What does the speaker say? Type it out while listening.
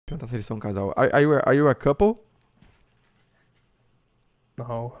Perguntar se eles são um casal. Are you a couple?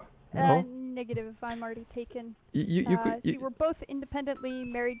 No. No? Negative. I'm already taken. You We're both independently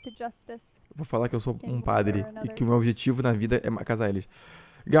married to justice. Vou falar que eu sou In um one padre way or e another. que o meu objetivo na vida é casar eles.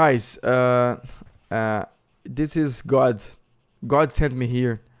 Guys, this is God. God sent me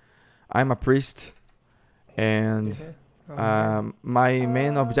here. I'm a priest, and my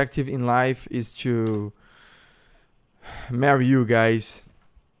main objective in life is to marry you guys.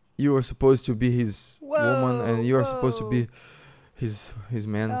 You are supposed to be his woman, and you are supposed to be his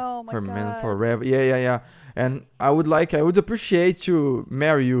man, Oh my her man God. forever. Yeah. And I would appreciate to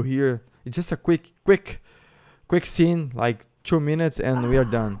marry you here. It's just a quick scene, like 2 minutes, and we are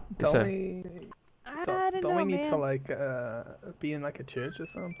done. It's Don't a we, I don't, don't don't we know, need to man. like be in like a church or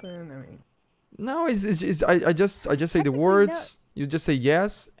something? I mean, no. I just say the Technically, words. You just say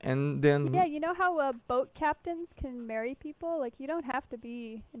yes, and then Yeah, you know how boat captains can marry people? Like, you don't have to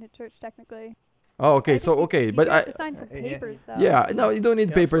be in a church technically. oh, okay. I So think okay, you but have I to sign some Yeah. papers, though. yeah no, you don't need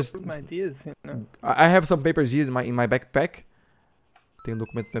yeah, papers. prove my ideas, you know. I have some papers here in my backpack. Tem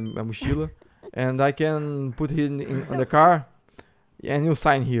documento na minha mochila, and I can put it in the car, and you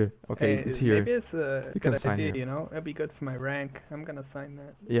sign here. Okay, Hey, it's here. Maybe it's a You can good sign idea, here. you know. It'd be good for my rank. I'm gonna sign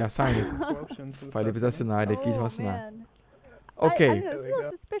that. Yeah, sign it. Quotients and Falei pra stuff, você you know. assinar, aqui eles vão Oh, assinar. man. I Okay. don't know, There it's we a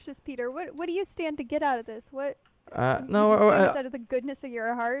little go. suspicious, Peter. What do you stand to get out of this? What? No, Is that the goodness of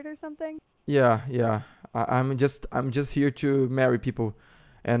your heart or something? yeah. I'm just here to marry people,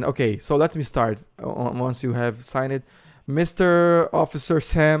 and okay. So let me start. Once you have signed it, Mr. Officer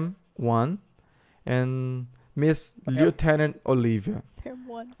Sam 1, and Miss Lieutenant Olivia. Sam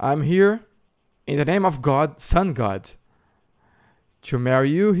one. I'm here, in the name of God, Sun God, to marry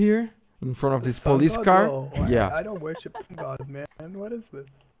you here in front of this Sun police God? car. Whoa, Yeah. I don't worship Sun God, man. What is this?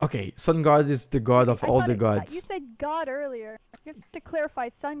 Okay, Sun God is the God of I all thought the You gods. said God earlier. You have to clarify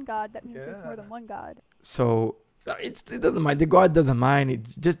sun God. That means there's more Yeah. than one God. So it doesn't mind. The God doesn't mind. It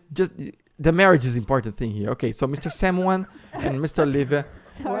just the marriage is the important thing here. Okay, so Mr. Sam 1 and Mr. Olivia,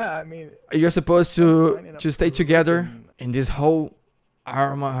 Well, I mean, you're supposed signing up to for stay together religion. in this whole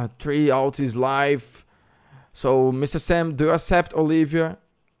Arma tree out his life. So Mr. Sam, do you accept Olivia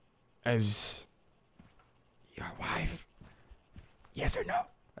as your wife? Yes or no?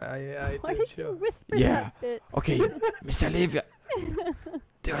 yeah, I Why do, did you sure. whisper Yeah. that bit? Okay, Miss Olivia,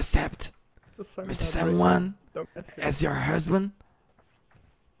 do you accept The Sun Mr. God Sam right 1 now. Don't mess with as your husband?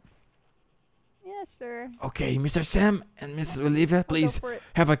 Yeah, sure. Okay, Mr. Sam and Miss Olivia, I'll go please for it.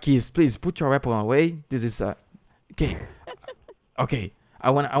 have a kiss. Please put your weapon away. This is okay. Okay, I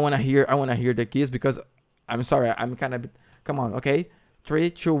wanna hear the kiss because I'm sorry, I'm kind of. Come on, okay.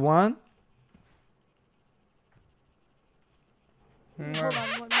 3, 2, 1. Mm, Hold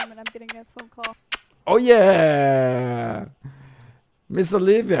on one moment. I'm getting a phone call. Oh yeah, Miss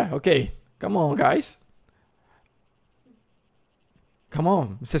Olivia. Okay, come on, guys. Come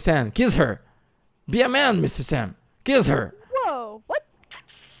on, Mr. Sam, kiss her. Be a man, Mr. Sam. Kiss her. Whoa! What?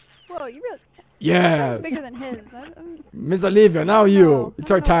 Whoa! You really? Yes. That's bigger than his. I'm Miss Olivia, now you. No,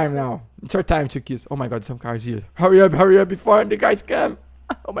 It's I our don't know time about now. It's our time to kiss. Oh my god, some cars here. Hurry up before the guys come.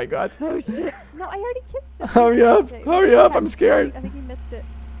 Oh my god. No, I already kissed him. Hurry up, Okay, hurry up, yeah, I'm scared. I think you missed it.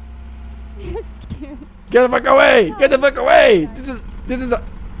 Get the fuck away! Get the fuck away! This is a.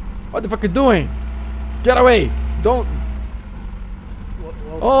 What the fuck you doing? Get away! Don't.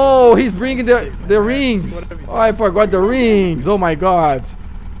 Oh, he's bringing the rings. Oh, I forgot the rings. Oh my god.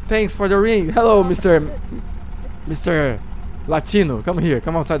 Thanks for the ring. Hello, Mr. Latino. Come here.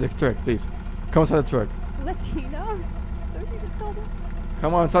 Come outside the truck, please. Come outside the truck. Latino? Don't you just told him?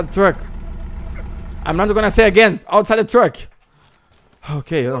 Come on, outside the truck. I'm not gonna say again. Outside the truck.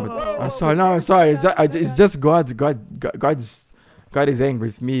 Okay. I'm sorry. No, I'm sorry. It's just God. God is angry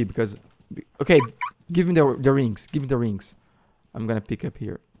with me because. Okay, give me the rings. Give me the rings. I'm gonna pick up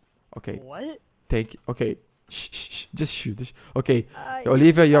here. Okay. What? Take. Okay. Shh. Just shoot. Okay. You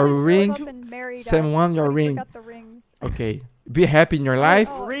Olivia, your haven't grown ring. up and married Sam us. 1, your Already ring. forgot the ring. Okay. Be happy in your life.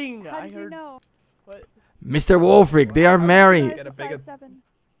 Oh, Ring, How I did you heard. know? What? Mr. Wolfric, they are married. Get a Size bigger- 7.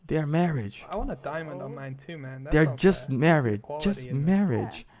 They are married. I want a diamond on mine too, man. That's They're not just bad. married. Quality Just in it.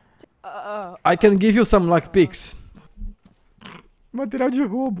 marriage. Uh, I can give you some luck picks. Material de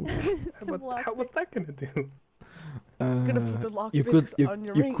roubo. What's that gonna do? gonna put the lock You picks could on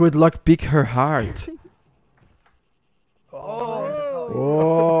your you ring. could luck pick her heart. Oh.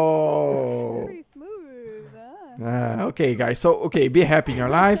 Oh. Pretty smooth. Huh? Okay, guys. So okay, be happy in your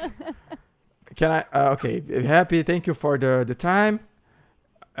life. Can I? Okay, be happy. Thank you for the time.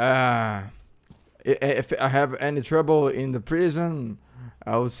 If I have any trouble in the prison,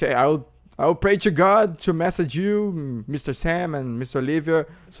 I would say I will pray to God to message you, Mr. Sam and Mr. Olivia,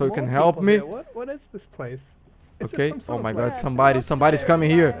 so you can help me. What is this place? It's Okay. just some Oh sort my of God, lab. somebody's coming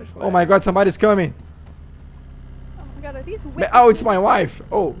here. Oh my God, somebody's coming. Oh my god, are these Oh, it's my wife.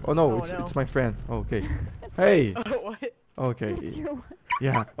 Oh no, Oh, it's no. my friend. Okay. Hey. What? Okay. witnesses?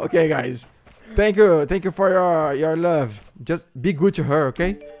 Yeah. Okay, guys. Thank you for your love. Just be good to her,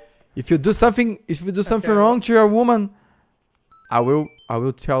 okay? If you do something Okay. wrong to your woman, I will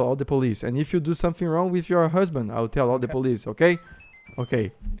tell all the police. And if you do something wrong with your husband, I will tell all the Okay. police, okay?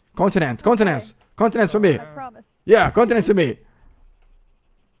 Okay. Continence for me. I promise. Yeah, continence for me.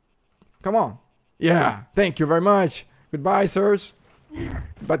 Come on. Yeah, thank you very much. Goodbye, sirs.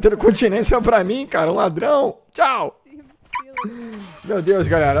 Bateram continência pra mim, cara, um ladrão. Tchau. See him stealing. Meu Deus,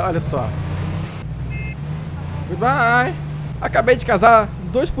 galera, olha só. Goodbye. Acabei de casar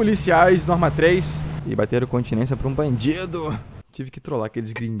 2 policiais no Arma 3 e bateram continência pra um bandido. Tive que trollar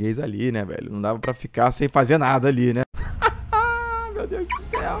aqueles gringuês ali, né, velho? Não dava pra ficar sem fazer nada ali, né? Meu Deus do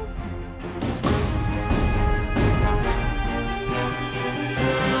céu.